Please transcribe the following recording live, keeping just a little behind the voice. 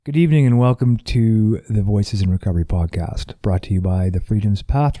Good evening and welcome to the Voices in Recovery podcast, brought to you by the Freedom's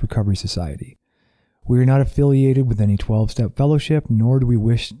Path Recovery Society. We are not affiliated with any 12-step fellowship, nor do we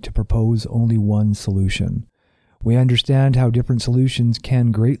wish to propose only one solution. We understand how different solutions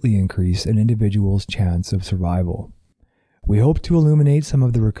can greatly increase an individual's chance of survival. We hope to illuminate some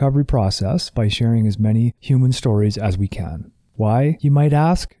of the recovery process by sharing as many human stories as we can. Why, you might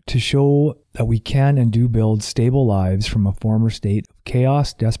ask? To show that we can and do build stable lives from a former state of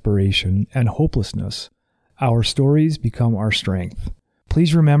chaos, desperation, and hopelessness. Our stories become our strength.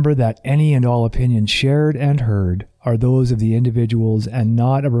 Please remember that any and all opinions shared and heard are those of the individuals and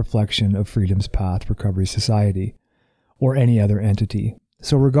not a reflection of Freedom's Path Recovery Society or any other entity.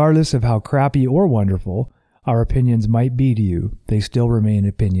 So regardless of how crappy or wonderful our opinions might be to you, they still remain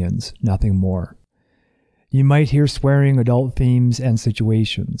opinions, nothing more. You might hear swearing, adult themes, and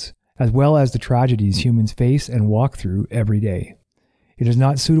situations, as well as the tragedies humans face and walk through every day. It is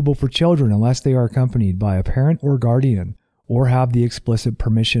not suitable for children unless they are accompanied by a parent or guardian, or have the explicit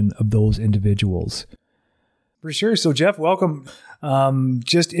permission of those individuals. For sure. So, Jeff, welcome.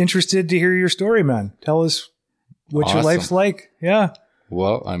 Just interested to hear your story, man. Tell us what your life's like. Yeah.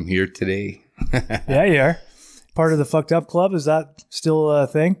 Well, I'm here today. Yeah, you are. Part of the Fucked Up Club. Is that still a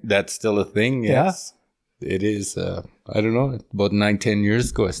thing? That's still a thing, yes. Yeah. It is, I don't know, about 9-10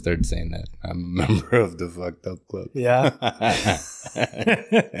 years ago I started saying that. I'm a member of the Fucked Up Club. Yeah.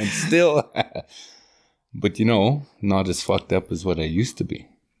 And still, but not as fucked up as what I used to be.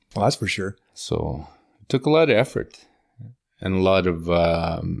 Well, that's for sure. So it took a lot of effort and a lot of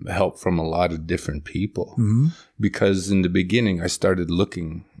help from a lot of different people. Mm-hmm. Because in the beginning I started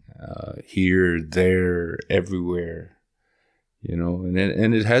looking here, there, everywhere, and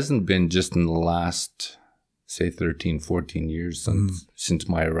it hasn't been just in the last, say, 13, 14 years since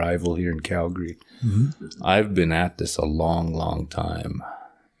my arrival here in Calgary. Mm-hmm. I've been at this a long, long time,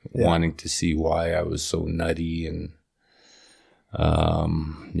 wanting to see why I was so nutty and,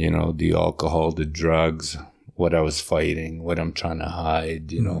 the alcohol, the drugs, what I was fighting, what I'm trying to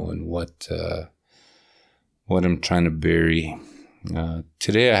hide, and what I'm trying to bury.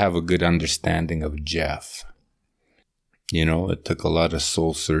 Today I have a good understanding of Jeff. It took a lot of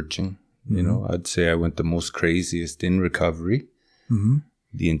soul searching. Mm-hmm. I'd say I went the most craziest in recovery. Mm-hmm.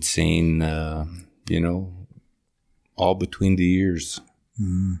 The insane, all between the years.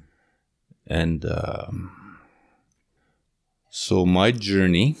 Mm-hmm. And so my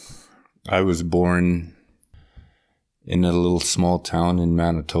journey, I was born in a little small town in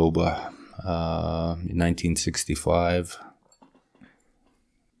Manitoba in 1965.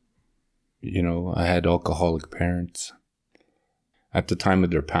 I had alcoholic parents. At the time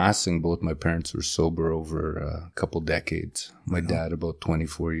of their passing, both my parents were sober over a couple decades. My dad about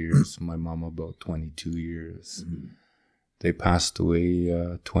 24 years, my mom about 22 years. Mm-hmm. They passed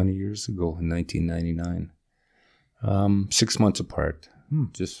away 20 years ago in 1999. 6 months apart.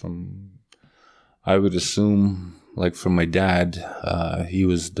 Just from, I would assume, like from my dad, he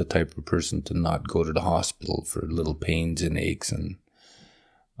was the type of person to not go to the hospital for little pains and aches. And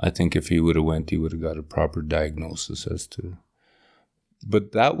I think if he would have went, he would have got a proper diagnosis as to...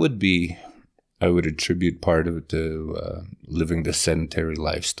 But that would be, I would attribute part of it to living the sedentary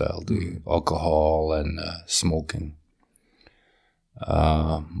lifestyle, the alcohol and smoking.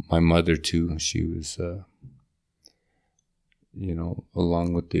 My mother too, she was,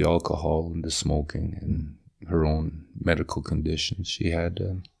 along with the alcohol and the smoking and her own medical conditions, she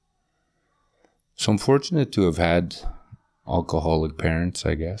had... So I'm fortunate to have had alcoholic parents,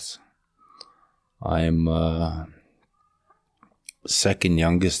 I guess. I'm... second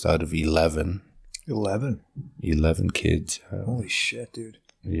youngest out of 11. 11 kids. Holy shit, dude.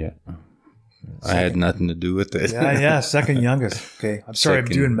 Yeah. I had nothing to do with it. Yeah, second youngest. Okay. I'm sorry, I'm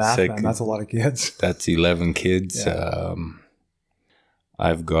doing math, man. That's a lot of kids. That's 11 kids. Yeah.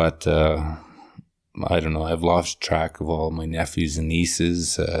 I've got, I don't know, I've lost track of all my nephews and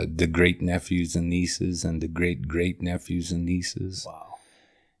nieces, the great-nephews and nieces, and the great-great-nephews and nieces. Wow.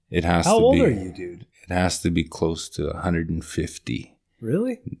 It has How to old be, are you, dude? It has to be close to 150.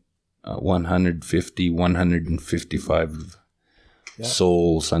 Really? 150, 155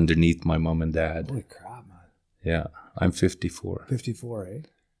 souls underneath my mom and dad. Holy crap, man. Yeah, I'm 54. 54, eh?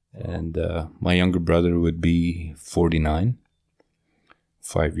 And my younger brother would be 49,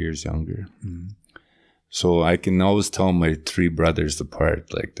 5 years younger. Mm-hmm. So I can always tell my three brothers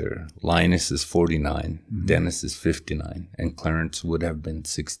apart. Like Linus is 49, Dennis is 59, and Clarence would have been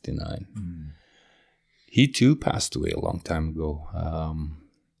 69. Mm-hmm. He too passed away a long time ago.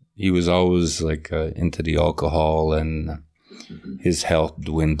 He was always like into the alcohol, and his health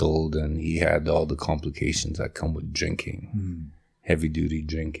dwindled, and he had all the complications that come with drinking. heavy-duty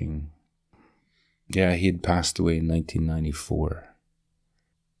drinking. Yeah, he had passed away in 1994.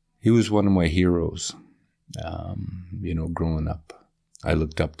 He was one of my heroes, growing up. I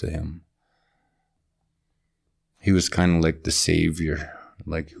looked up to him. He was kind of like the savior,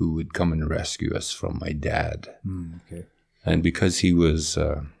 like who would come and rescue us from my dad. Okay. And because he was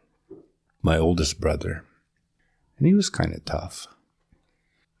my oldest brother, and he was kind of tough.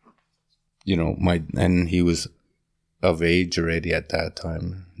 And he was of age already at that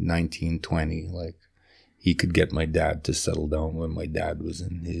time, 19, 20. Like, he could get my dad to settle down when my dad was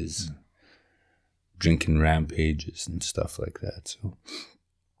in his drinking rampages and stuff like that. So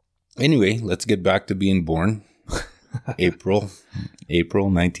anyway, let's get back to being born. April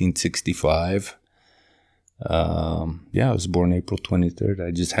 1965. I was born April 23rd.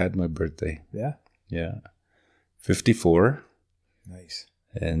 I just had my birthday. Yeah. 54. Nice.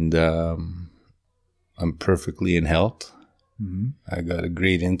 And I'm perfectly in health. Mm-hmm. I got a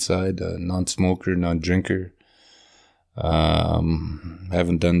great inside, non-smoker, non-drinker.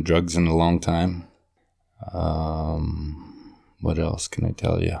 Haven't done drugs in a long time. What else can I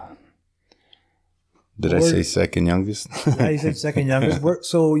tell you? Did I say second youngest? Yeah, you said second youngest.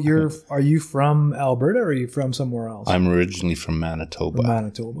 So are you from Alberta or are you from somewhere else? I'm originally from Manitoba. From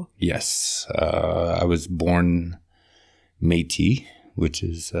Manitoba? Yes. I was born Métis, which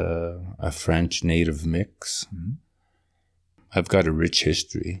is a French native mix. Mm-hmm. I've got a rich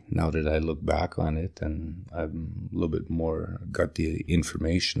history now that I look back on it, and I'm a little bit more got the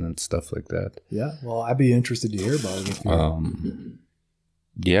information and stuff like that. Yeah, well, I'd be interested to hear about it.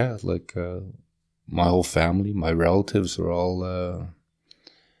 My whole family, my relatives are all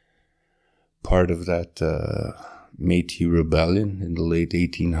part of that Métis rebellion in the late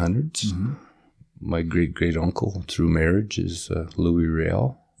 1800s. Mm-hmm. My great-great-uncle, through marriage, is Louis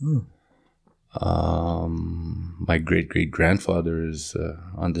Riel. Mm. My great-great-grandfather is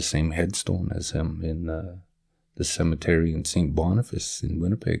on the same headstone as him in the cemetery in St. Boniface in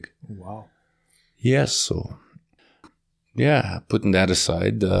Winnipeg. Wow. Yes, so, putting that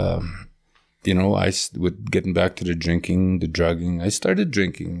aside, with getting back to the drinking, the drugging, I started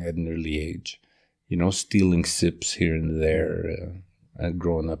drinking at an early age, stealing sips here and there,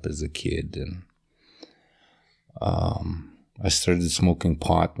 growing up as a kid. And I started smoking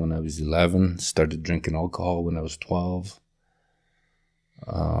pot when I was 11, started drinking alcohol when I was 12.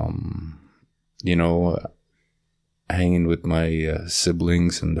 Hanging with my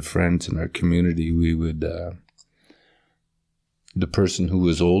siblings and the friends in our community, we would, the person who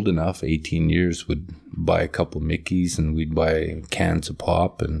was old enough, 18 years, would buy a couple Mickeys and we'd buy cans of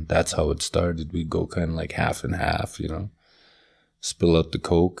pop, and that's how it started. We'd go kind of like half and half, spill out the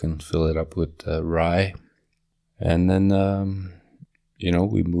Coke and fill it up with rye. And then,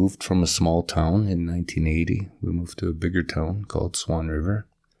 we moved from a small town in 1980. We moved to a bigger town called Swan River.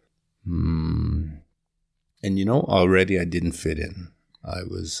 And, already I didn't fit in. I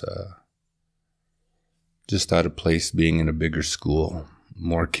was just out of place being in a bigger school.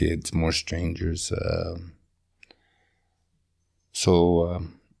 More kids, more strangers. So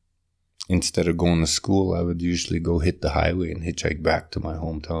instead of going to school, I would usually go hit the highway and hitchhike back to my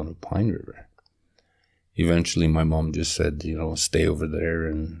hometown of Pine River. Eventually, my mom just said, stay over there.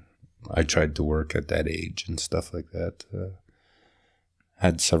 And I tried to work at that age and stuff like that.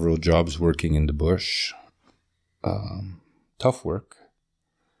 Had several jobs working in the bush. Tough work.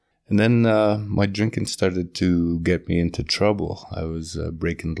 And then my drinking started to get me into trouble. I was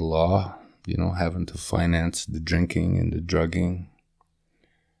breaking the law, having to finance the drinking and the drugging.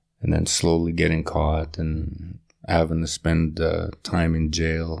 And then slowly getting caught and having to spend time in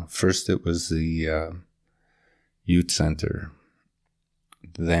jail. First, it was the youth center.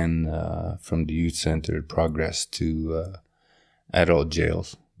 Then from the youth center, it progressed to adult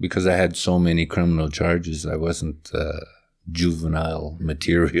jails. Because I had so many criminal charges, I wasn't juvenile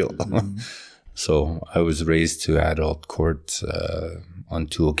material. Mm-hmm. So I was raised to adult court on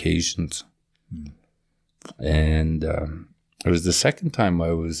 2 occasions. Mm. And it was the second time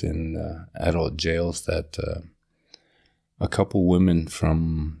I was in adult jails that a couple women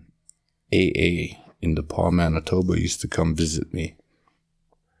from AA in DePaul, Manitoba used to come visit me.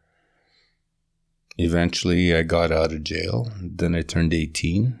 Eventually, I got out of jail. Then I turned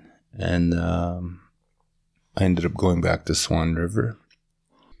 18, and I ended up going back to Swan River.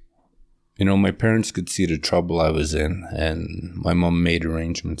 My parents could see the trouble I was in, and my mom made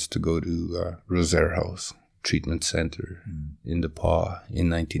arrangements to go to Rosaire House Treatment Center in DePaul in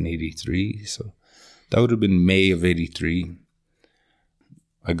 1983. So that would have been May of 83.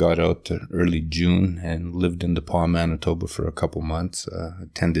 I got out early June and lived in DePaul, Manitoba for a couple months,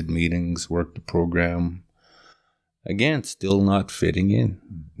 attended meetings, worked the program, again, still not fitting in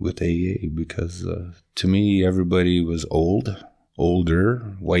with AA because to me, everybody was older,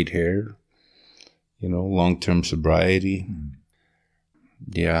 white hair, long-term sobriety.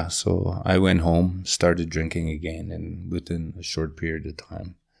 Yeah, so I went home, started drinking again, and within a short period of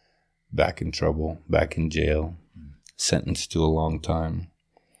time, back in trouble, back in jail, sentenced to a long time.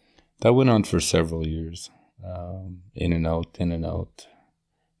 That went on for several years, in and out,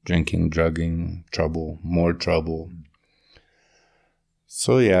 drinking, drugging, trouble, more trouble.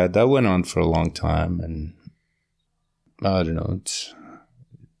 So yeah, that went on for a long time, and I don't know,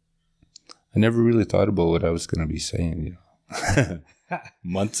 I never really thought about what I was going to be saying,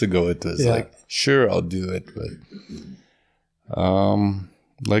 Months ago, it was like, sure, I'll do it. But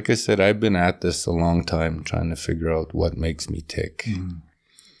like I said, I've been at this a long time trying to figure out what makes me tick.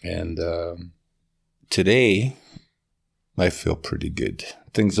 And today, I feel pretty good.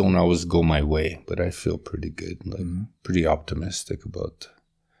 Things don't always go my way, but I feel pretty good, pretty optimistic about,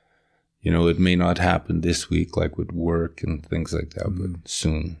 it may not happen this week, like with work and things like that, but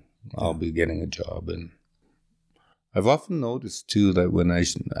soon I'll be getting a job. And I've often noticed, too, that when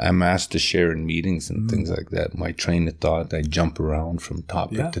I'm asked to share in meetings and things like that, my train of thought, I jump around from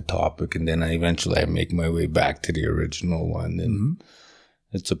topic to topic, and then I make my way back to the original one, and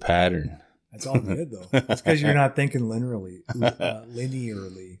it's a pattern. That's all good, though. It's because you're not thinking linearly,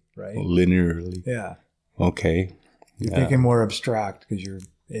 right? Linearly. Yeah. Okay. You're thinking more abstract because you're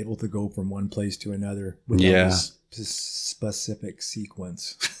able to go from one place to another without a specific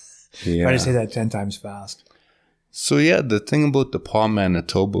sequence. Try to say that 10 times fast. So yeah, the thing about the Paw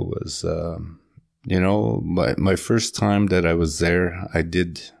Manitoba was, my first time that I was there, I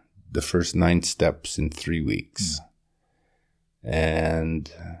did the first 9 steps in 3 weeks.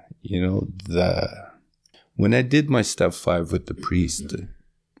 And, when I did my step 5 with the priest,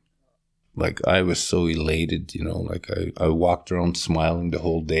 like I was so elated, I walked around smiling the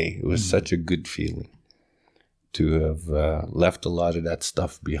whole day. It was such a good feeling to have left a lot of that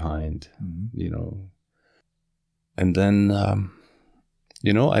stuff behind, And then,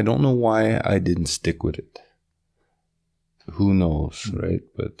 I don't know why I didn't stick with it. Who knows, right?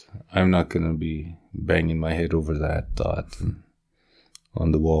 But I'm not going to be banging my head over that thought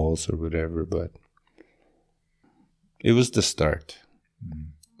on the walls or whatever, but it was the start.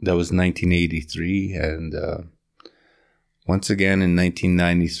 That was 1983, and once again in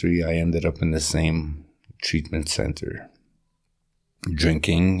 1993, I ended up in the same treatment center,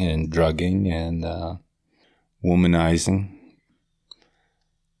 drinking and drugging and womanizing.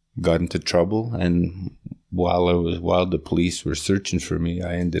 Got into trouble, and while the police were searching for me,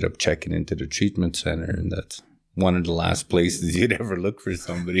 I ended up checking into the treatment center, and that's one of the last places you'd ever look for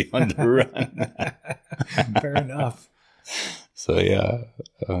somebody on the run. Fair enough. So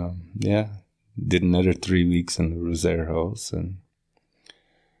did another 3 weeks in the Rosaire House, and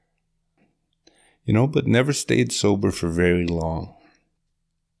but never stayed sober for very long.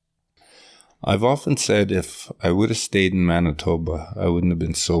 I've often said if I would have stayed in Manitoba, I wouldn't have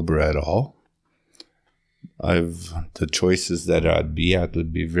been sober at all. The choices that I'd be at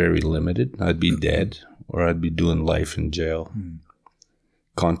would be very limited. I'd be dead, or I'd be doing life in jail,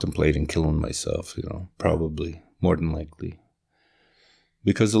 contemplating killing myself, probably, more than likely.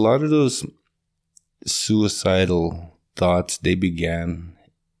 Because a lot of those suicidal thoughts, they began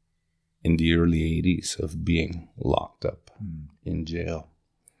in the early 80s of being locked up in jail.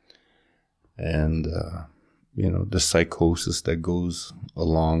 And, the psychosis that goes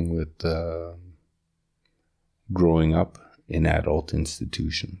along with growing up in adult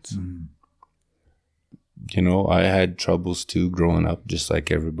institutions. I had troubles too growing up, just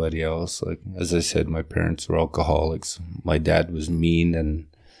like everybody else. Like, as I said, my parents were alcoholics. My dad was mean and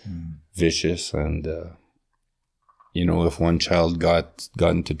vicious. And, if one child got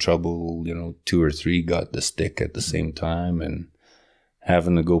into trouble, 2 or 3 got the stick at the same time, and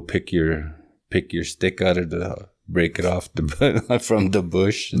having to go pick your stick out of break it off from the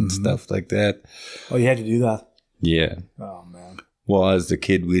bush and stuff like that. Oh, you had to do that? Yeah. Oh, man. Well, as a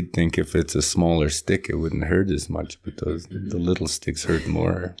kid, we'd think if it's a smaller stick, it wouldn't hurt as much, but the little sticks hurt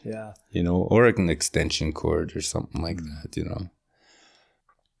more. Yeah. Or an extension cord or something like that,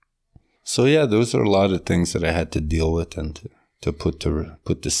 So yeah, those are a lot of things that I had to deal with and to put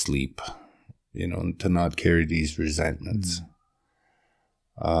to sleep, to not carry these resentments.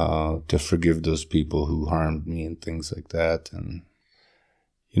 To forgive those people who harmed me and things like that. And,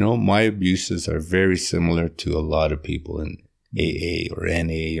 my abuses are very similar to a lot of people in AA or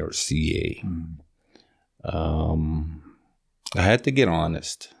NA or CA. I had to get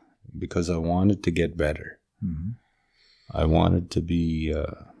honest because I wanted to get better. I wanted to be,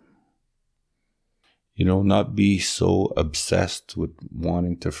 not be so obsessed with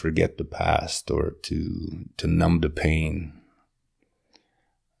wanting to forget the past or to numb the pain.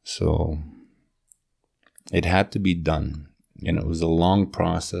 So it had to be done. And it was a long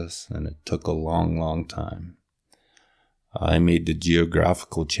process, and it took a long, long time. I made the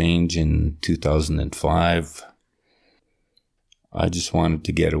geographical change in 2005. I just wanted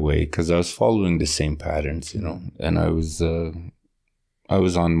to get away because I was following the same patterns, and I was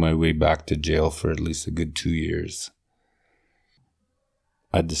on my way back to jail for at least a good 2 years.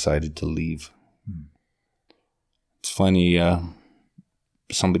 I decided to leave. It's funny,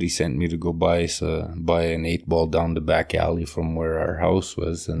 somebody sent me to go buy an 8-ball down the back alley from where our house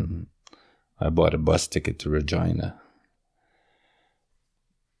was, and I bought a bus ticket to Regina.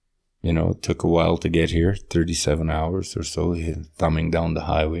 It took a while to get here, 37 hours or so, thumbing down the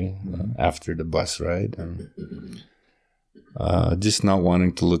highway after the bus ride. And just not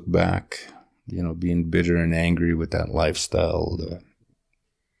wanting to look back, being bitter and angry with that lifestyle,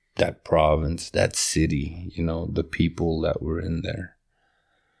 that province, that city, the people that were in there.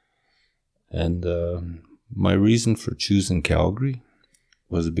 And my reason for choosing Calgary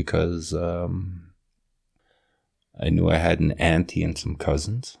was because I knew I had an auntie and some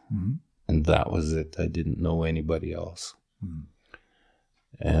cousins, and that was it. I didn't know anybody else.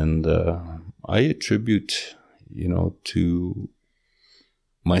 And I attribute, to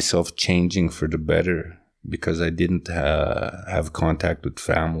myself changing for the better because I didn't have contact with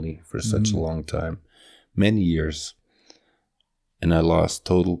family for such a long time, many years. And I lost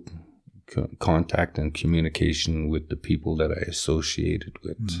total contact and communication with the people that I associated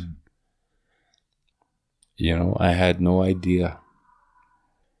with. I had no idea.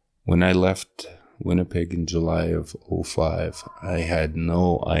 When I left Winnipeg in July of 2005, I had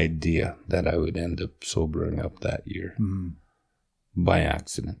no idea that I would end up sobering up that year. By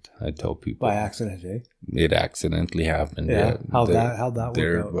accident, I tell people. By accident, eh? It accidentally happened. Yeah. How'd that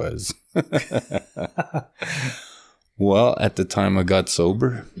there work out? It was. Well, at the time I got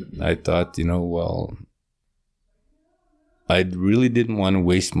sober, I thought, I really didn't want to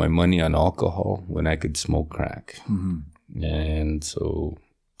waste my money on alcohol when I could smoke crack. And so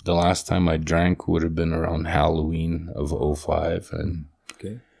the last time I drank would have been around Halloween of 2005. And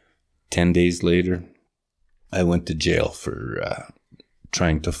 10 days later, I went to jail for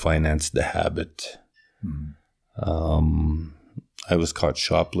trying to finance the habit. I was caught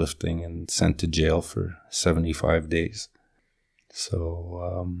shoplifting and sent to jail for 75 days.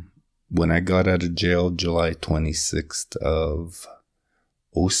 So when I got out of jail July 26th of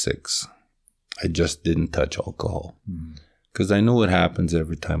 2006, I just didn't touch alcohol. Because I know what happens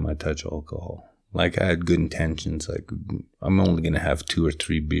every time I touch alcohol. Like I had good intentions, like I'm only going to have 2 or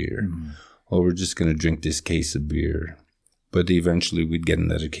 3 beer. Or we're just going to drink this case of beer. But eventually we'd get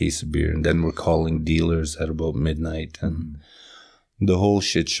another case of beer, and then we're calling dealers at about midnight, and the whole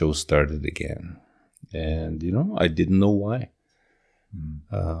shit show started again. And, I didn't know why.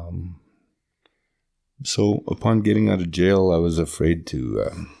 So upon getting out of jail, I was afraid to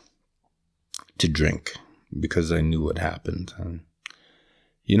drink because I knew what happened. And,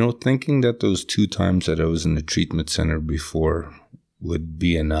 thinking that those 2 times that I was in the treatment center before would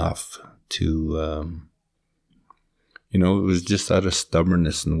be enough to, it was just out of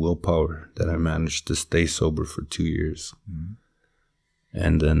stubbornness and willpower that I managed to stay sober for 2 years.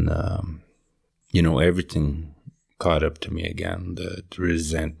 And then, everything caught up to me again. The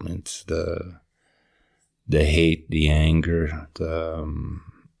resentment, the hate, the anger, the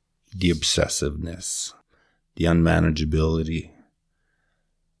obsessiveness, the unmanageability,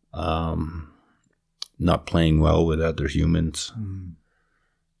 not playing well with other humans.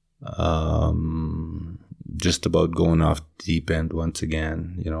 Just about going off the deep end once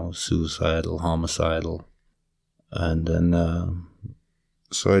again, suicidal, homicidal. And then,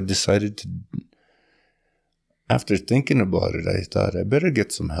 so I decided to, after thinking about it, I thought I better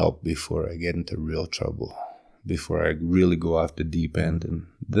get some help before I get into real trouble, before I really go off the deep end. And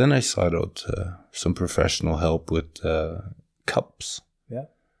then I sought out some professional help with CUPS. Yeah.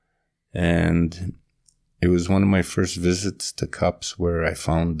 And it was one of my first visits to CUPS where I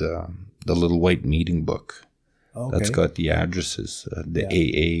found the little white meeting book. That's got the addresses, the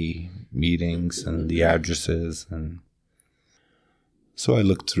AA meetings and the addresses. And so I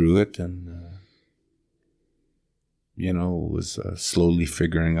looked through it and, was slowly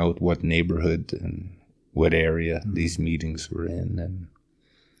figuring out what neighborhood and what area these meetings were in, and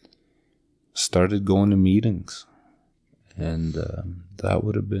started going to meetings. And that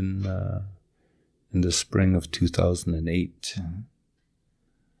would have been in the spring of 2008.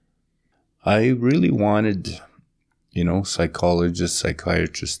 I really wanted, psychologists,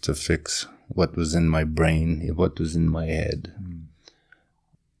 psychiatrists to fix what was in my brain, what was in my head.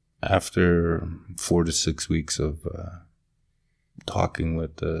 After 4 to 6 weeks of talking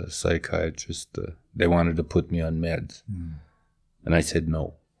with the psychiatrist, they wanted to put me on meds. And I said,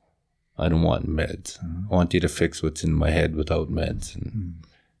 no, I don't want meds. I want you to fix what's in my head without meds. And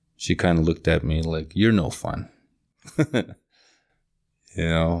she kind of looked at me like, you're no fun. You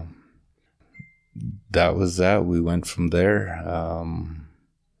know, that was that. We went from there.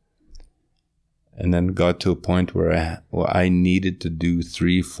 And then got to a point where I needed to do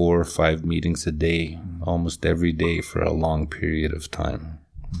 3, 4, 5 meetings a day, almost every day for a long period of time.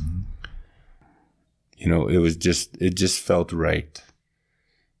 You know, it just felt right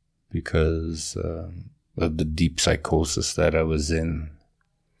because of the deep psychosis that I was in.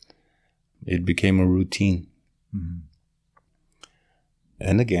 It became a routine.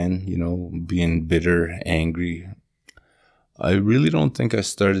 And again, you know, being bitter, angry, I really don't think I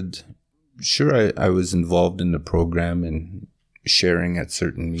started... Sure, I was involved in the program and sharing at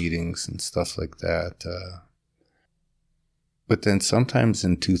certain meetings and stuff like that. But then sometimes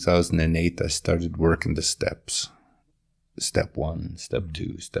in 2008, I started working the steps. Step 1, step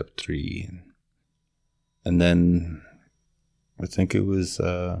 2, step 3. And then I think it was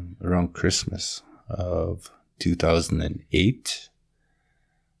around Christmas of 2008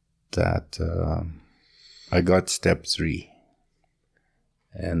 that I got step 3.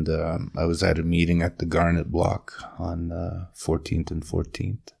 And I was at a meeting at the Garnet Block on 14th and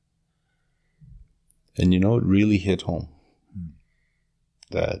 14th. And, you know, it really hit home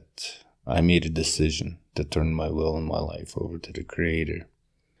that I made a decision to turn my will and my life over to the Creator.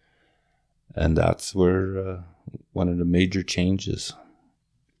 And that's where one of the major changes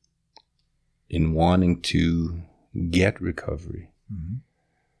in wanting to get recovery.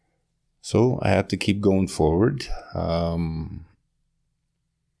 So I had to keep going forward.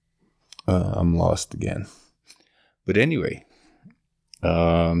 I'm lost again. But anyway,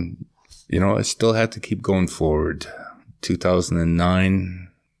 you know, I still had to keep going forward. 2009,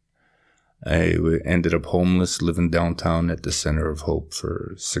 I ended up homeless, living downtown at the Center of Hope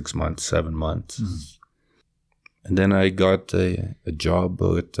for 6 months, 7 months. And then I got a job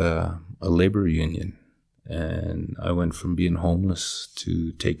with a labor union. And I went from being homeless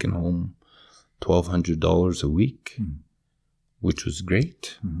to taking home $1,200 a week, which was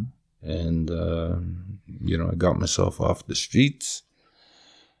great. And, you know, I got myself off the streets,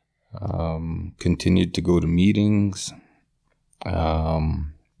 continued to go to meetings,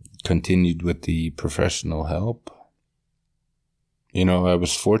 continued with the professional help. You know, I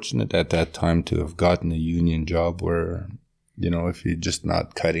was fortunate at that time to have gotten a union job where, you know, if you're just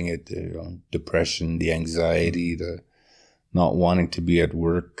not cutting it, you know, depression, the anxiety, the not wanting to be at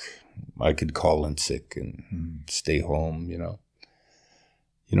work, I could call in sick and stay home, you know.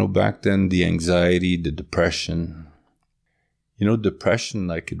 You know, back then, the anxiety, the depression, you know,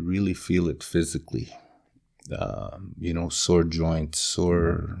 depression, I could really feel it physically. You know, sore joints,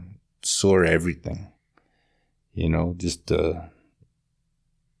 sore everything. You know, just,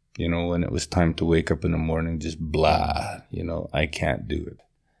 you know, when it was time to wake up in the morning, just blah, you know, I can't do it.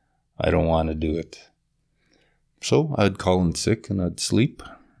 I don't want to do it. So I'd call in sick and I'd sleep.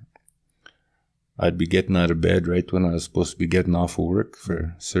 I'd be getting out of bed right when I was supposed to be getting off of work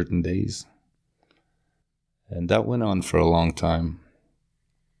for certain days. And that went on for a long time.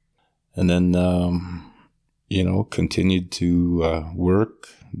 And then, you know, continued to work,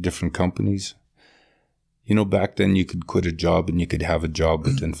 different companies. You know, back then you could quit a job and you could have a job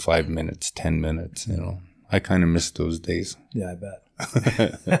within 5 minutes, 10 minutes, you know. I kind of missed those days. Yeah, I bet.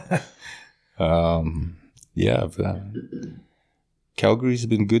 Yeah, Calgary's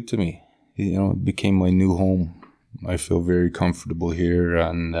been good to me. You know, it became my new home. I feel very comfortable here.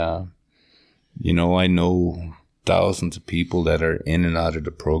 And, you know, I know thousands of people that are in and out of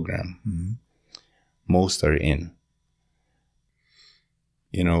the program. Most are in.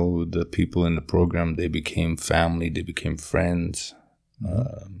 You know, the people in the program, they became family, they became friends,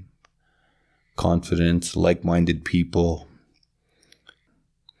 confidence, like-minded people.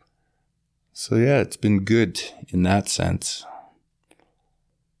 So, yeah, it's been good in that sense.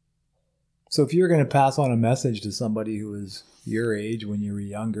 So if you were going to pass on a message to somebody who was your age when you were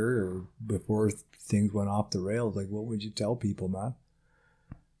younger or before things went off the rails, like what would you tell people, man?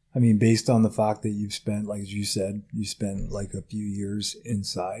 I mean, based on the fact that you've spent, like you said, you spent like a few years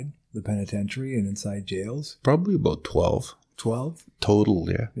inside the penitentiary and inside jails. Probably about 12. 12? Total,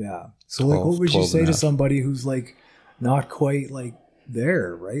 yeah. Yeah. So 12, like what would you say to somebody who's like not quite like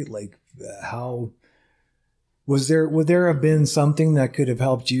there, right? Like how, would there have been something that could have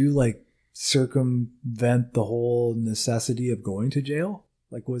helped you like circumvent the whole necessity of going to jail?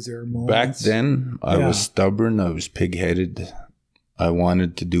 Like, was there moments? Back then, I was stubborn. I was pig-headed. I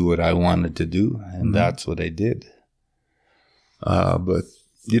wanted to do what I wanted to do, and that's what I did. But,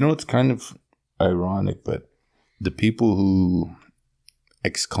 it's kind of ironic, but the people who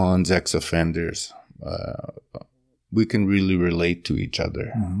ex-cons, ex-offenders, we can really relate to each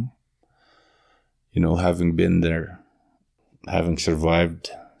other. Having been there, having survived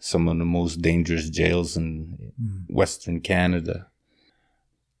some of the most dangerous jails in Western Canada,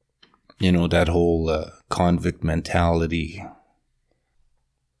 that whole convict mentality.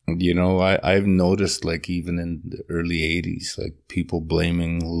 I've noticed, like, even in the early 80s, like, people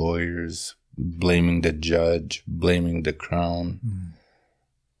blaming lawyers, blaming the judge, blaming the Crown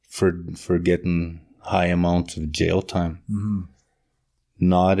for getting high amounts of jail time.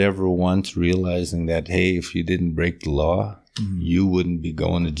 Not ever once realizing that, hey, if you didn't break the law, you wouldn't be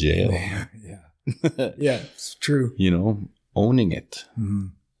going to jail. Yeah, it's true. Owning it.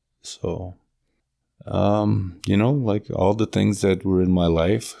 So, like all the things that were in my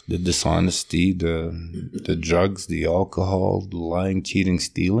life, the dishonesty, the drugs, the alcohol, the lying, cheating,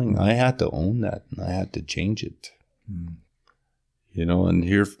 stealing, I had to own that and I had to change it. And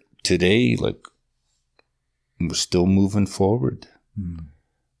here today, like, we're still moving forward.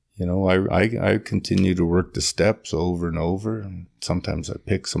 I continue to work the steps over and over. And sometimes I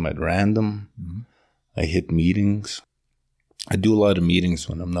pick some at random. I hit meetings. I do a lot of meetings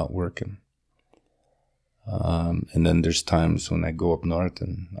when I'm not working. And then there's times when I go up north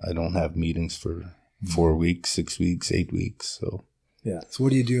and I don't have meetings for 4 weeks, 6 weeks, 8 weeks. So So what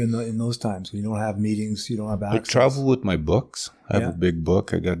do you do in those times when you don't have meetings, you don't have access? I travel with my books. I have a big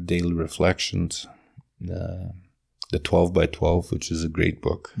book. I got Daily Reflections, the 12 by 12, which is a great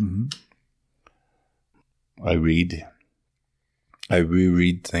book. I read. I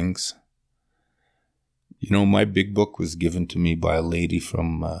reread things. My big book was given to me by a lady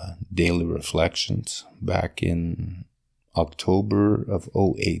from Daily Reflections back in October of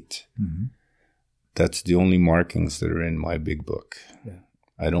 2008. That's the only markings that are in my big book.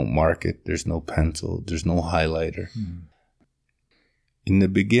 I don't mark it. There's no pencil. There's no highlighter. In the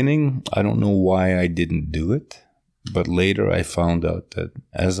beginning, I don't know why I didn't do it. But later I found out that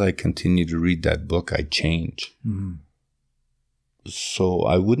as I continue to read that book, I change. So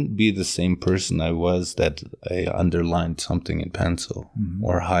I wouldn't be the same person I was that I underlined something in pencil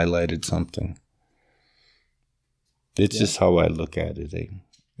or highlighted something. It's just how I look at it.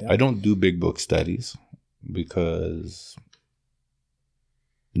 I don't do big book studies because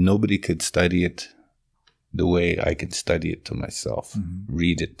nobody could study it the way I could study it to myself,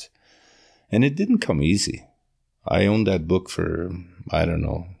 read it. And it didn't come easy. I owned that book for,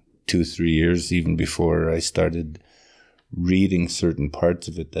 2-3 years, even before I started reading certain parts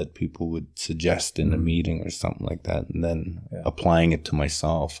of it that people would suggest in a meeting or something like that, and then applying it to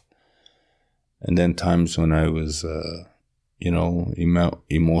myself. And then times when I was,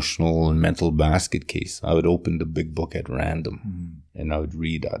 emotional and mental basket case, I would open the big book at random and I would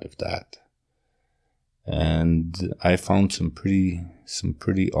read out of that. And I found some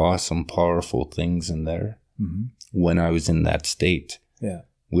pretty awesome, powerful things in there when I was in that state,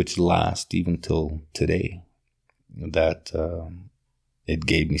 which lasts even till today. That it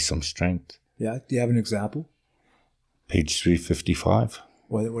gave me some strength. Yeah. Do you have an example? Page 355.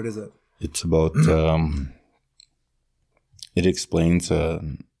 What is it? It's about, it explains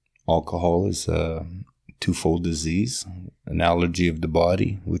alcohol is a twofold disease, an allergy of the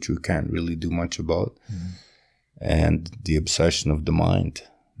body, which we can't really do much about, and the obsession of the mind.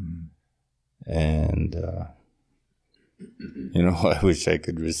 And, I wish I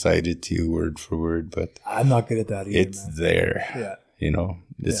could recite it to you word for word, but I'm not good at that either. It's there. Yeah.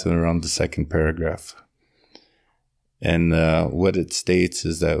 It's around the second paragraph. And what it states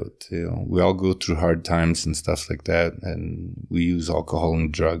is that we all go through hard times and stuff like that, and we use alcohol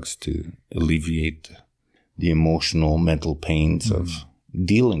and drugs to alleviate the emotional, mental pains of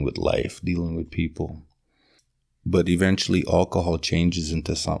dealing with life, dealing with people. But eventually alcohol changes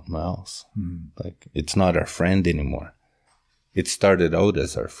into something else. Like, it's not our friend anymore. It started out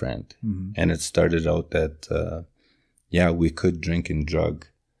as our friend. And it started out that, we could drink and drug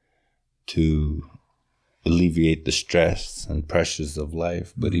to alleviate the stress and pressures of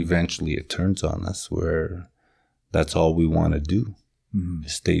life. But eventually it turns on us where that's all we want to do,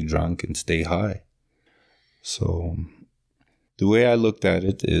 is stay drunk and stay high. So the way I looked at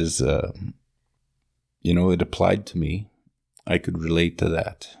it is, it applied to me. I could relate to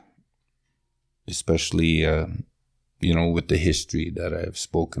that, especially, with the history that I've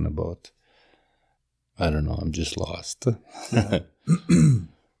spoken about. I don't know, I'm just lost.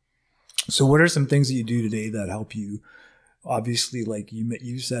 So what are some things that you do today that help you obviously, like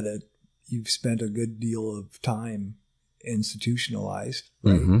you said it, you've spent a good deal of time institutionalized,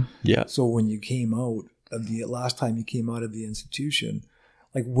 right? Mm-hmm. Yeah. So when you came out of the last time you came out of the institution,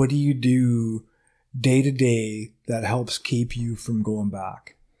 like what do you do day to day that helps keep you from going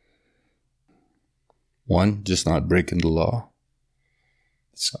back? One, just not breaking the law.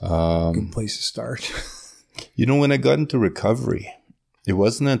 It's a good place to start. You know, when I got into recovery, it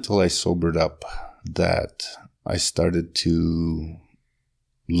wasn't until I sobered up that I started to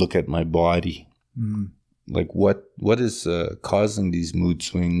look at my body. Mm. Like what is causing these mood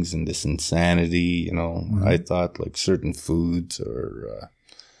swings and this insanity? You know, I thought like certain foods or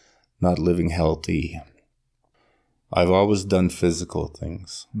not living healthy. I've always done physical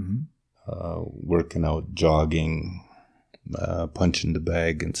things, working out, jogging, punching the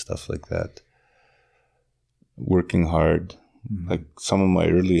bag and stuff like that. Working hard. Like some of my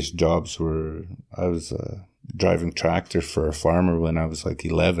earliest jobs were, I was driving tractor for a farmer when I was like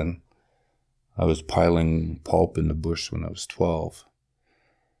 11. I was piling pulp in the bush when I was 12.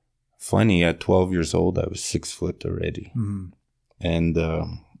 Funny, at 12 years old, I was 6 foot already. And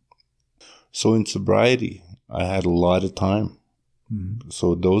so in sobriety, I had a lot of time.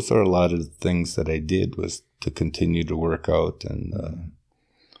 So those are a lot of the things that I did was to continue to work out. And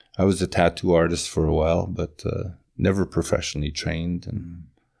I was a tattoo artist for a while, but never professionally trained. And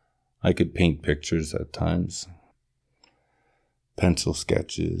I could paint pictures at times. Pencil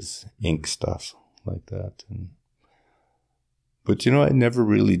sketches, ink stuff like that. But, you know, I never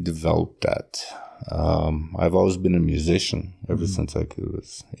really developed that. I've always been a musician ever since I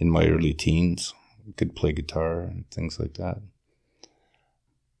was in my early teens. I could play guitar and things like that.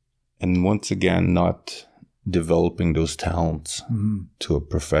 And once again, not developing those talents to a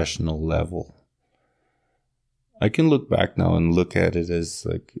professional level. I can look back now and look at it as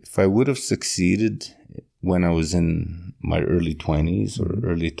like, if I would have succeeded when I was in my early 20s or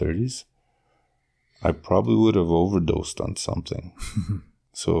early 30s, I probably would have overdosed on something.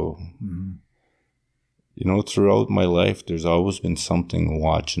 So, you know, throughout my life, there's always been something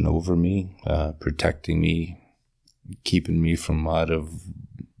watching over me, protecting me, keeping me from out of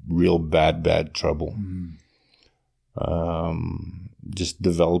real bad trouble. Just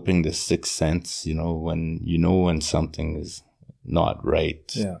developing the sixth sense, you know when something is not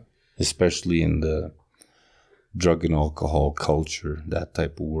right. Yeah. Especially in the drug and alcohol culture, that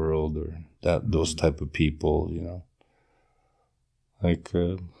type of world or those type of people, you know. Like,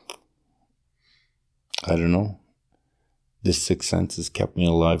 I don't know. This sixth sense has kept me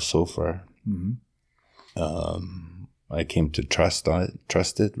alive so far. I came to trust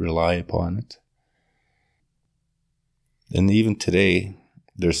it, rely upon it. And even today,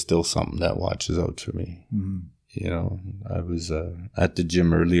 there's still something that watches out for me. You know, I was at the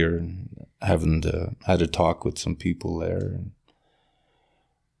gym earlier and had a talk with some people there. And,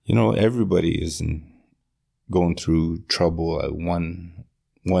 you know, everybody is going through trouble one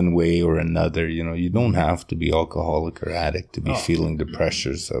way or another. You know, you don't have to be alcoholic or addict to be feeling the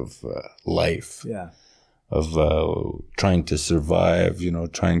pressures of life. Yeah. Of trying to survive, you know,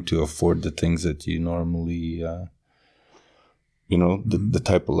 trying to afford the things that you normally, you know, the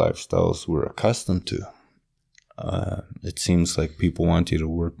type of lifestyles we're accustomed to. It seems like people want you to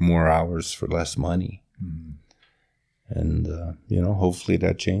work more hours for less money. And, you know, hopefully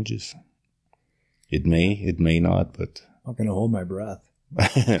that changes. It may not, but... I'm not going to hold my breath.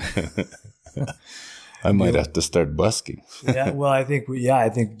 I might have to start busking. Yeah, well, I think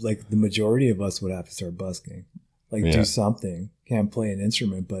like the majority of us would have to start busking. Like do something. Can't play an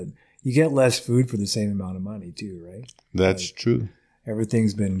instrument, but you get less food for the same amount of money too, right? That's like, true.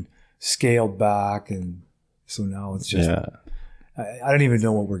 Everything's been scaled back, and so now it's just... I don't even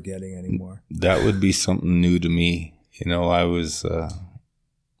know what we're getting anymore. That would be something new to me. You know,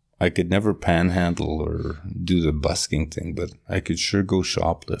 I could never panhandle or do the busking thing, but I could sure go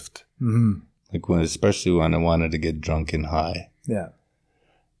shoplift. Like especially when I wanted to get drunk and high. Yeah.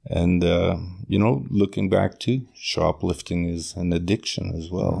 And, you know, looking back too, shoplifting is an addiction as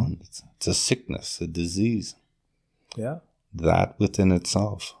well. It's a sickness, a disease. Yeah. That within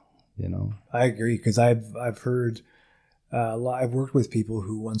itself, you know. I agree, because I've heard, I've worked with people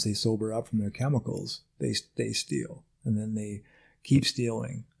who once they sober up from their chemicals, they steal. And then they keep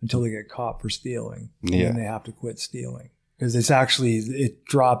stealing until they get caught for stealing. And then they have to quit stealing. Because it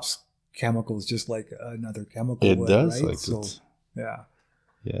drops chemicals just like another chemical it would, does, right? Like so yeah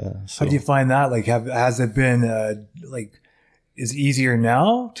so. How do you find that? Like, has it been is it easier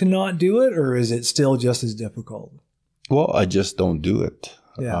now to not do it, or is it still just as difficult? Well, I just don't do it.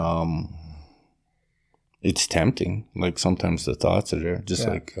 It's tempting. Like sometimes the thoughts are there, just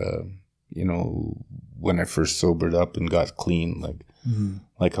like you know, when I first sobered up and got clean,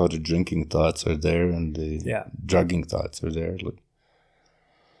 like how the drinking thoughts are there and the drugging thoughts are there. Like,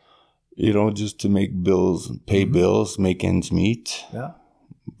 you know, just to make bills, pay bills, make ends meet. Yeah.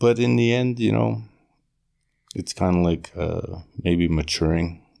 But in the end, you know, it's kind of like maybe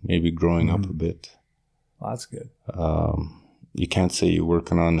maturing, maybe growing up a bit. Well, that's good. You can't say you're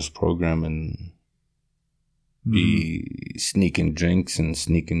working on this program and be sneaking drinks and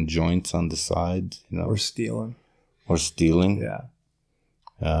sneaking joints on the side, you know. Or stealing. Yeah.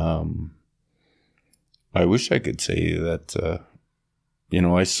 I wish I could say that, you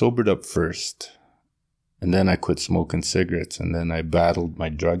know, I sobered up first and then I quit smoking cigarettes and then I battled my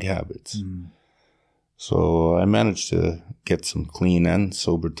drug habits. So I managed to get some clean and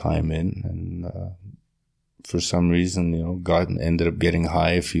sober time in, and for some reason, you know, ended up getting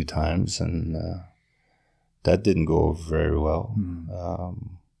high a few times, and that didn't go over very well.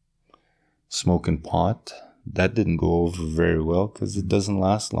 Smoking pot, that didn't go over very well because it doesn't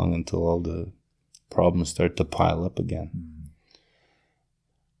last long until all the problems start to pile up again.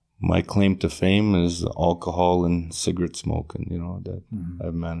 My claim to fame is alcohol and cigarette smoking, you know, that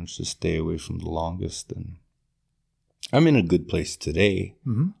I've managed to stay away from the longest. And I'm in a good place today.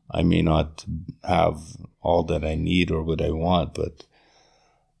 I may not have all that I need or what I want, but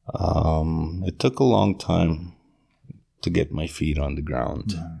it took a long time to get my feet on the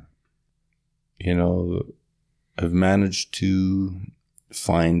ground. You know, I've managed to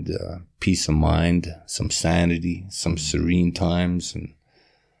find peace of mind, some sanity, some serene times, and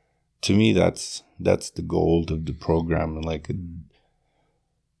to me, that's the goal of the program. And like,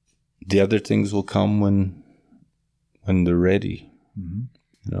 the other things will come when they're ready. You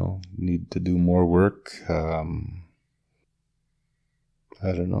know, need to do more work. I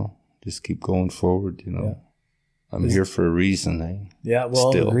don't know. Just keep going forward. You know, I'm here for a reason. Eh? Yeah.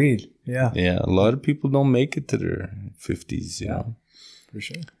 Well, Still. Agreed. Yeah. Yeah. A lot of people don't make it to their 50s. You know, for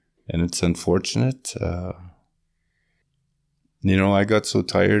sure. And it's unfortunate. You know, I got so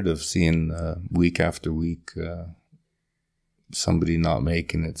tired of seeing week after week somebody not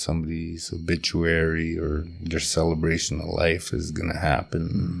making it, somebody's obituary or their celebration of life is going to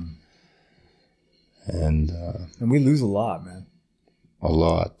happen. And we lose a lot, man. A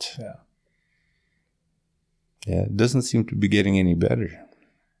lot. Yeah. Yeah, it doesn't seem to be getting any better.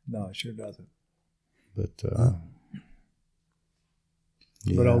 No, it sure doesn't. But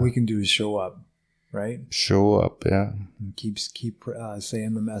but all we can do is show up. Right? Show up, yeah. And keep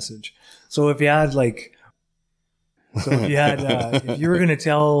saying the message. So if you had if you were going to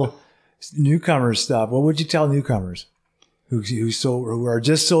tell newcomers stuff, what would you tell newcomers who are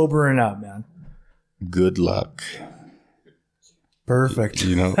just sobering up, man? Good luck. Perfect.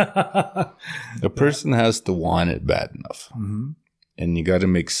 You know, a person has to want it bad enough, and you got to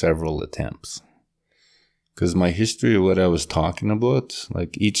make several attempts. Because my history of what I was talking about,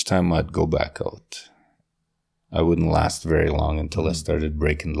 like each time I'd go back out, I wouldn't last very long until I started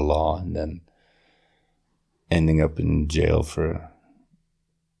breaking the law and then ending up in jail for,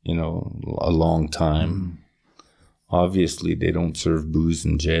 you know, a long time. Obviously, they don't serve booze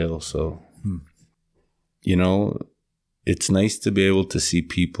in jail. So, you know, it's nice to be able to see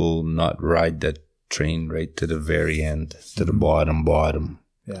people not ride that train right to the very end, to the bottom.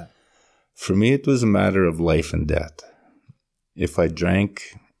 Yeah. For me, it was a matter of life and death. If I drank,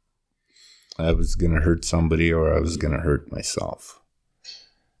 I was going to hurt somebody or I was going to hurt myself.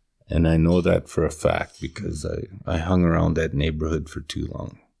 And I know that for a fact because I hung around that neighborhood for too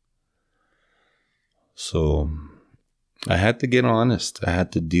long. So I had to get honest. I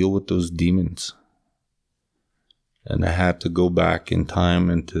had to deal with those demons. And I had to go back in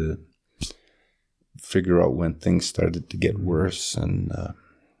time and to figure out when things started to get worse and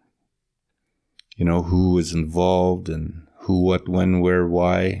you know, who was involved and who, what, when, where,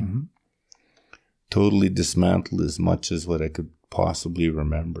 why. Totally dismantled as much as what I could possibly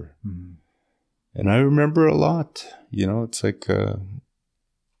remember. And I remember a lot. You know, it's like a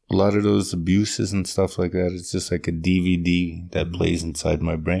lot of those abuses and stuff like that. It's just like a DVD that plays inside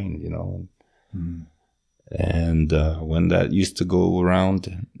my brain, you know. And when that used to go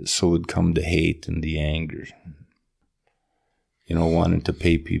around, so would come the hate and the anger. You know, wanting to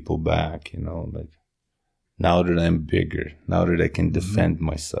pay people back, you know, like now that I'm bigger, now that I can defend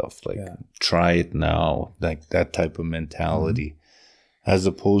myself, like try it now, like that type of mentality, as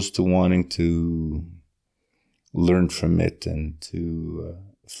opposed to wanting to learn from it and to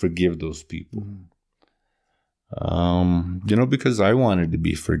forgive those people. You know, because I wanted to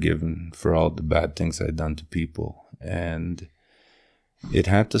be forgiven for all the bad things I'd done to people. And it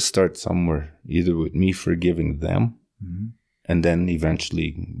had to start somewhere, either with me forgiving them and then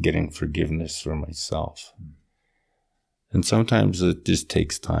eventually getting forgiveness for myself. And sometimes it just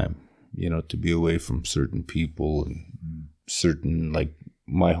takes time, to be away from certain people and certain, like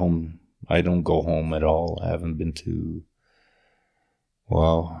my home. I don't go home at all. I haven't been to,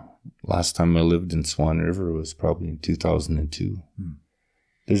 last time I lived in Swan River was probably in 2002.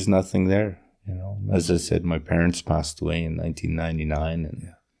 There's nothing there, As I said, my parents passed away in 1999,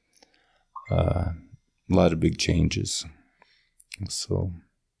 and a lot of big changes. So,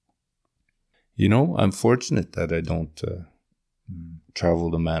 I'm fortunate that I don't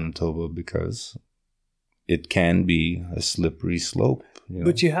travel to Manitoba, because it can be a slippery slope.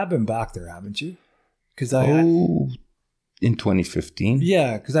 But you have been back there, haven't you? Because in 2015.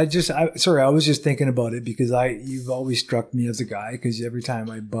 Yeah, because I was just thinking about it, because you've always struck me as a guy, because every time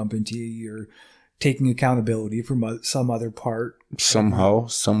I bump into you, you're taking accountability for some other part. Somehow,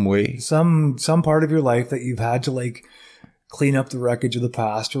 some way. Some part of your life that you've had to like clean up the wreckage of the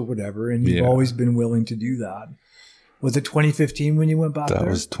past or whatever, and you've always been willing to do that. Was it 2015 when you went back there? That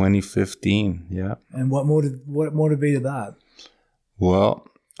was 2015, yeah. And what motivated that? Well,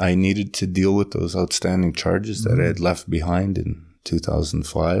 I needed to deal with those outstanding charges that I had left behind in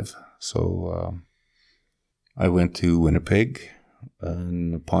 2005. So I went to Winnipeg,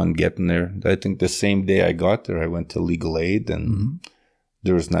 and upon getting there, I think the same day I got there, I went to legal aid, and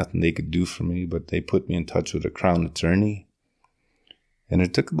there was nothing they could do for me, but they put me in touch with a Crown attorney. And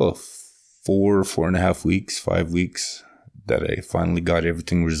it took about 4.5 weeks, 5 weeks, that I finally got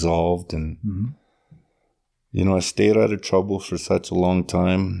everything resolved. And, I stayed out of trouble for such a long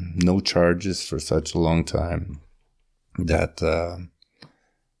time, no charges for such a long time, that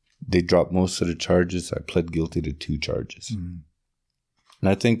they dropped most of the charges. I pled guilty to 2 charges. And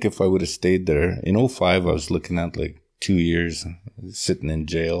I think if I would have stayed there, in 2005, I was looking at like 2 years sitting in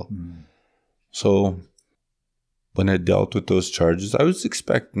jail. So when I dealt with those charges, I was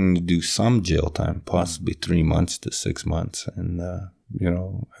expecting to do some jail time, possibly 3 months to 6 months. And, I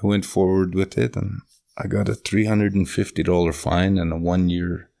went forward with it, and I got a $350 fine and a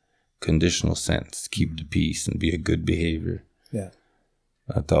 1-year conditional sentence to keep the peace and be a good behavior. Yeah.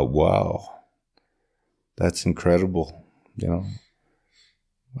 I thought, wow, that's incredible,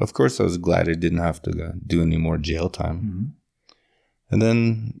 Of course, I was glad I didn't have to do any more jail time. And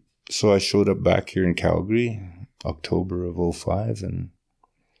then, so I showed up back here in Calgary, October of 2005, and,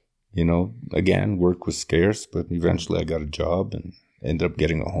 again, work was scarce, but eventually I got a job and ended up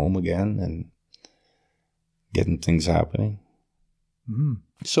getting a home again and getting things happening.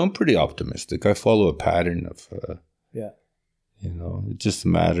 So I'm pretty optimistic. I follow a pattern of, it's just a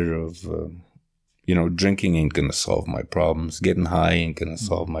matter of, drinking ain't going to solve my problems. Getting high ain't going to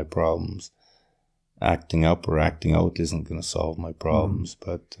solve my problems. Acting up or acting out isn't going to solve my problems.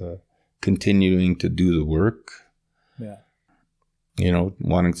 But continuing to do the work,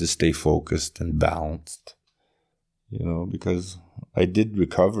 wanting to stay focused and balanced, because I did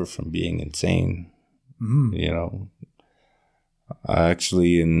recover from being insane. I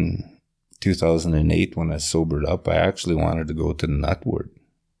actually, in 2008, when I sobered up, I actually wanted to go to the nut ward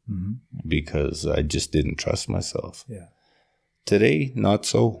because I just didn't trust myself. Yeah. Today, not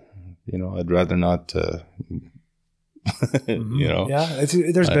so. I'd rather not, Yeah,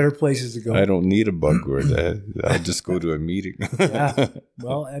 there's better places to go. I don't need a bug ward. I just go to a meeting. Yeah.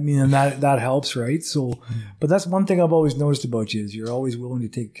 Well, I mean, and that helps, right? So, but that's one thing I've always noticed about you is you're always willing to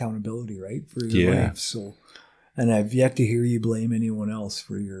take accountability, right, for your life. So, and I've yet to hear you blame anyone else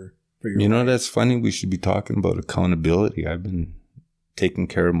for your life. That's funny. We should be talking about accountability. I've been taking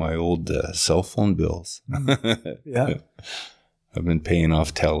care of my old cell phone bills. Yeah. I've been paying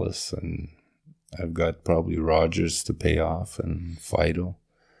off TELUS, and I've got probably Rogers to pay off and Fido.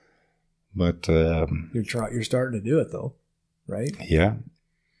 But you're starting to do it though, right? Yeah.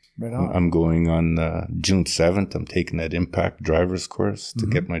 Right on. I'm going on June 7th. I'm taking that impact driver's course to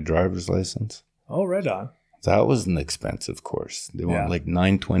get my driver's license. Oh, right on. That was an expensive course. They want like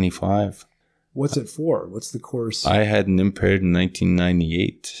 $925. What's it for? What's the course? I had an impaired in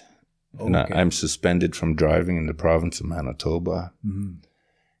 1998. And okay. I'm suspended from driving in the province of Manitoba.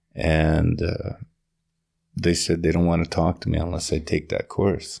 And they said they don't want to talk to me unless I take that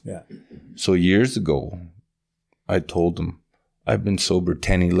course. Yeah. So years ago, I told them, I've been sober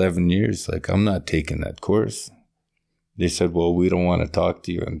 10, 11 years. Like, I'm not taking that course. They said, well, we don't want to talk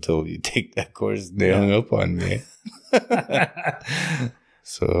to you until you take that course. They hung up on me.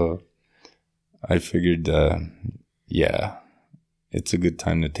 So I figured, it's a good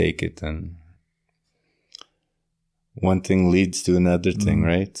time to take it. And one thing leads to another thing,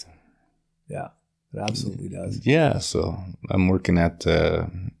 right? Yeah, it absolutely does. Yeah, so I'm working at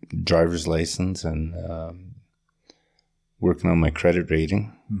driver's license and working on my credit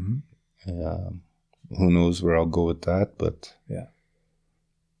rating. Mm-hmm. Who knows where I'll go with that, but yeah.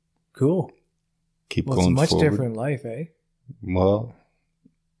 Cool. Keep Well, going it's a much forward. different life, eh? Well,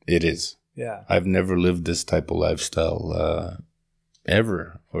 it is. Yeah. I've never lived this type of lifestyle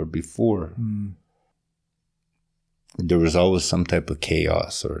ever or before. Mm. There was always some type of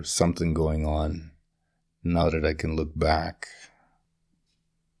chaos or something going on. Now that I can look back.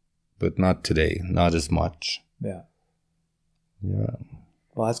 But not today. Not as much. Yeah. Yeah.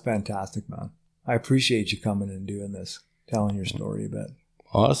 Well, that's fantastic, man. I appreciate you coming and doing this, telling your story a bit.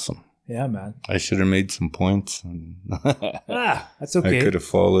 Awesome. Yeah, man. I should have made some points. That's okay. I could have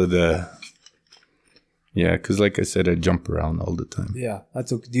followed. Yeah, because like I said, I jump around all the time. Yeah,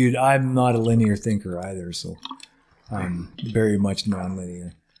 that's okay. Dude, I'm not a linear thinker either, so I'm very much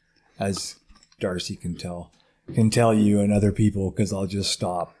non-linear, as Darcy can tell you and other people, because I'll just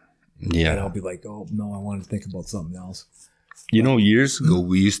stop. Yeah. And I'll be like, oh, no, I want to think about something else. You know, years ago,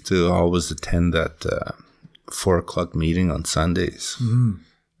 we used to always attend that 4 o'clock meeting on Sundays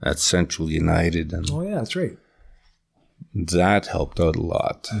at Central United. And Oh, yeah, that's right. that helped out a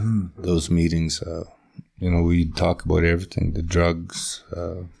lot. Those meetings, we'd talk about everything, the drugs,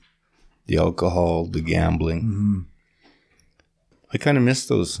 the alcohol, the gambling. I kind of miss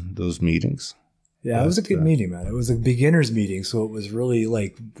those meetings. Yeah, it was a good meeting, man. It was a beginner's meeting, so it was really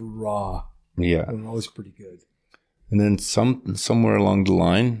like raw. Yeah. And it was pretty good. And then somewhere along the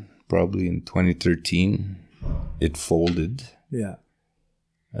line, probably in 2013, it folded. Yeah.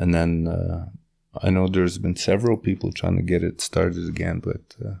 And then I know there's been several people trying to get it started again,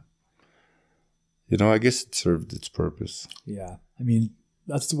 but, I guess it served its purpose. Yeah. I mean,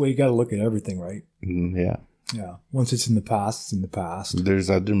 that's the way you got to look at everything, right? Yeah. Yeah. Once it's in the past, it's in the past. There's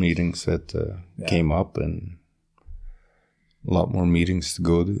other meetings that came up and a lot more meetings to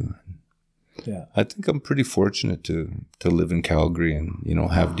go to. Yeah. I think I'm pretty fortunate to live in Calgary and,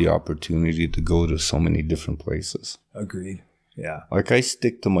 have the opportunity to go to so many different places. Agreed. Yeah. Like I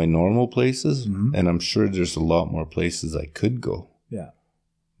stick to my normal places and I'm sure there's a lot more places I could go. Yeah.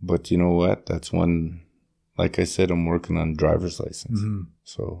 But you know what? That's when, like I said, I'm working on driver's license.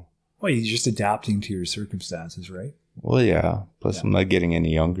 So. Well, you're just adapting to your circumstances, right? Well, yeah. Plus, I'm not getting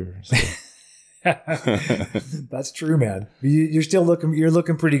any younger. So. That's true, man. You're still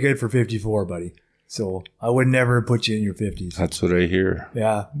looking pretty good for 54, buddy. So I would never put you in your 50s. That's what I hear.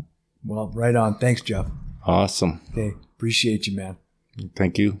 Yeah. Well, right on. Thanks, Jeff. Awesome. Okay. Appreciate you, man.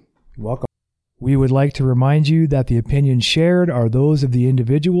 Thank you. You're welcome. We would like to remind you that the opinions shared are those of the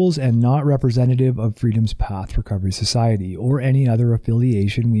individuals and not representative of Freedom's Path Recovery Society or any other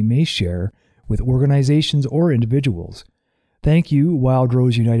affiliation we may share with organizations or individuals. Thank you, Wild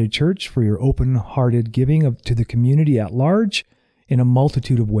Rose United Church, for your open-hearted giving to the community at large in a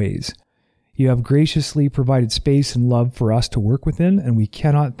multitude of ways. You have graciously provided space and love for us to work within, and we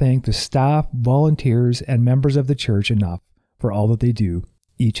cannot thank the staff, volunteers, and members of the church enough for all that they do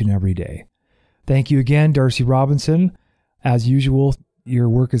each and every day. Thank you again, Darcy Robinson. As usual, your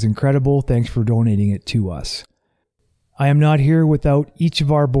work is incredible. Thanks for donating it to us. I am not here without each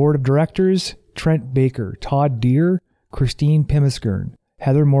of our board of directors, Trent Baker, Todd Deere, Christine Pimiskern,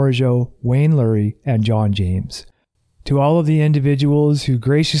 Heather Morageau, Wayne Lurie, and John James. To all of the individuals who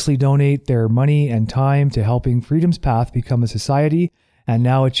graciously donate their money and time to helping Freedom's Path become a society and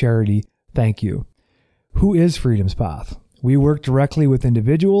now a charity, thank you. Who is Freedom's Path? We work directly with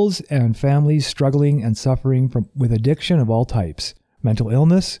individuals and families struggling and suffering with addiction of all types, mental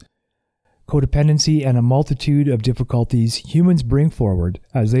illness, codependency, and a multitude of difficulties humans bring forward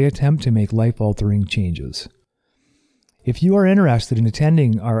as they attempt to make life-altering changes. If you are interested in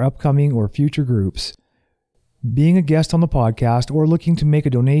attending our upcoming or future groups, being a guest on the podcast, or looking to make a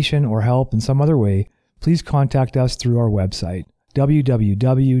donation or help in some other way, please contact us through our website,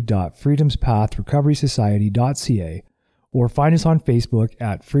 www.freedomspathrecoverysociety.ca, or find us on Facebook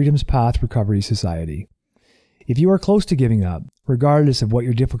at Freedom's Path Recovery Society. If you are close to giving up, regardless of what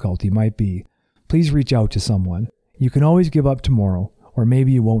your difficulty might be, please reach out to someone. You can always give up tomorrow, or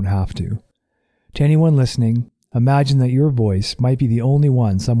maybe you won't have to. To anyone listening, imagine that your voice might be the only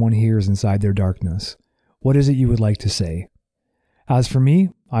one someone hears inside their darkness. What is it you would like to say? As for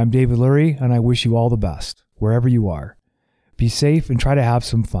me, I'm David Lurie, and I wish you all the best, wherever you are. Be safe and try to have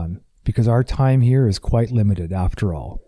some fun, because our time here is quite limited after all.